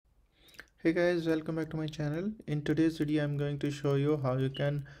Hey guys, welcome back to my channel. In today's video I'm going to show you how you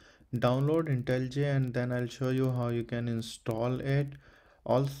can download IntelliJ and then I'll show you how you can install it.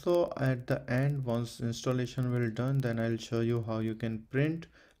 Also at the end, once installation will done, then I'll show you how you can print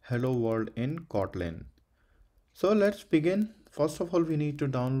hello world in Kotlin. So let's begin. First of all, we need to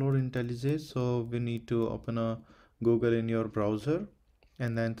download IntelliJ. So we need to open a Google in your browser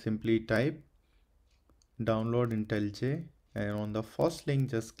and then simply type download IntelliJ, and on the first link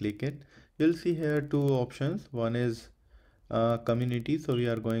just click it. You'll see here two options. One is community, so we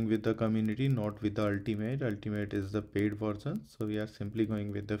are going with the community, not with the ultimate is the paid version, so we are simply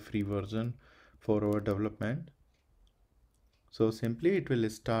going with the free version for our development. So simply it will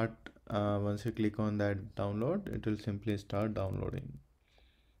start once you click on that download, it will simply start downloading.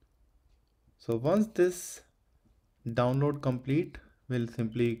 So once this download complete, we'll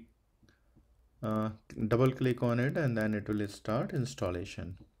simply double click on it and then it will start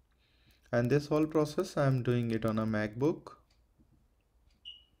installation. And this whole process I'm doing it on a MacBook.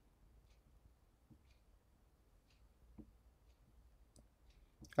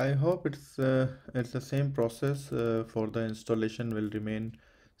 I hope it's the same process for the installation will remain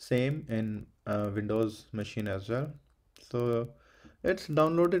same in Windows machine as well. So it's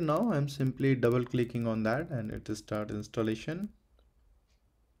downloaded now. I'm simply double clicking on that and it will start installation.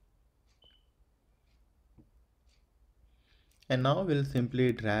 And now we'll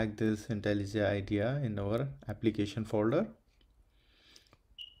simply drag this IntelliJ idea in our application folder.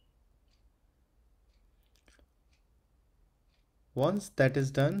 Once that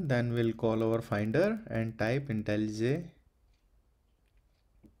is done, then we'll call our finder and type IntelliJ,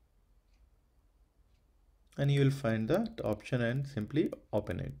 and you will find that option and simply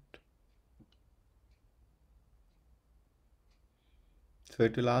open it. So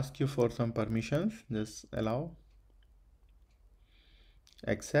it will ask you for some permissions. Just allow,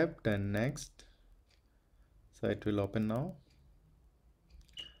 accept, and next. So it will open now.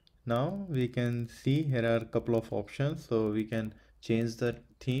 Now we can see here are a couple of options. So we can change the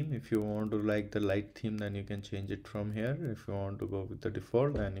theme. If you want to like the light theme, then you can change it from here. If you want to go with the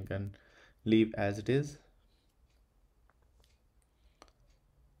default, then you can leave as it is.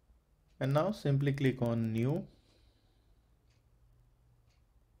 And now simply click on new.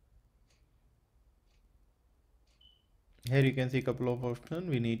 Here you can see a couple of options.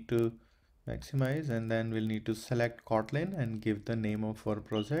 We need to maximize and then we'll need to select Kotlin and give the name of our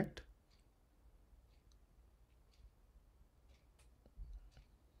project.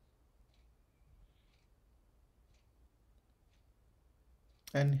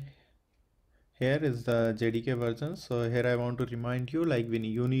 And here is the JDK version. So here I want to remind you, like when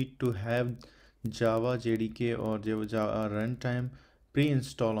you need to have Java JDK or Java runtime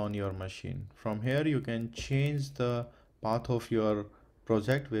pre-install on your machine. From here you can change the path of your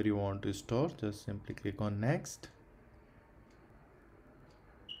project where you want to store. Just simply click on next.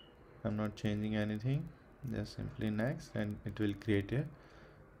 I'm not changing anything, just simply next, and it will create a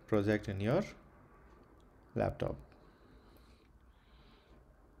project in your laptop.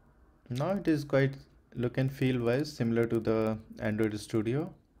 Now it is quite look and feel wise similar to the Android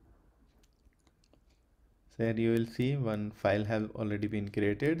Studio. So here you will see one file have already been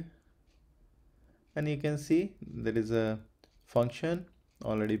created, and you can see there is a function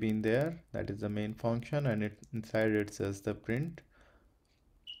already been there, that is the main function, and it inside it says the print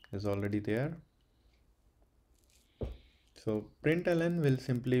is already there. So println will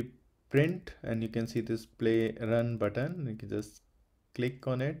simply print, and you can see this play run button. You can just click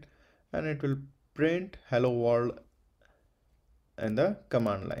on it and it will print hello world in the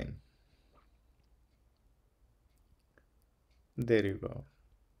command line. There you go.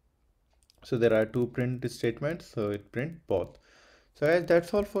 So there are two print statements, so it print both. So guys,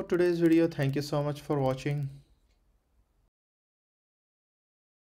 that's all for today's video. Thank you so much for watching.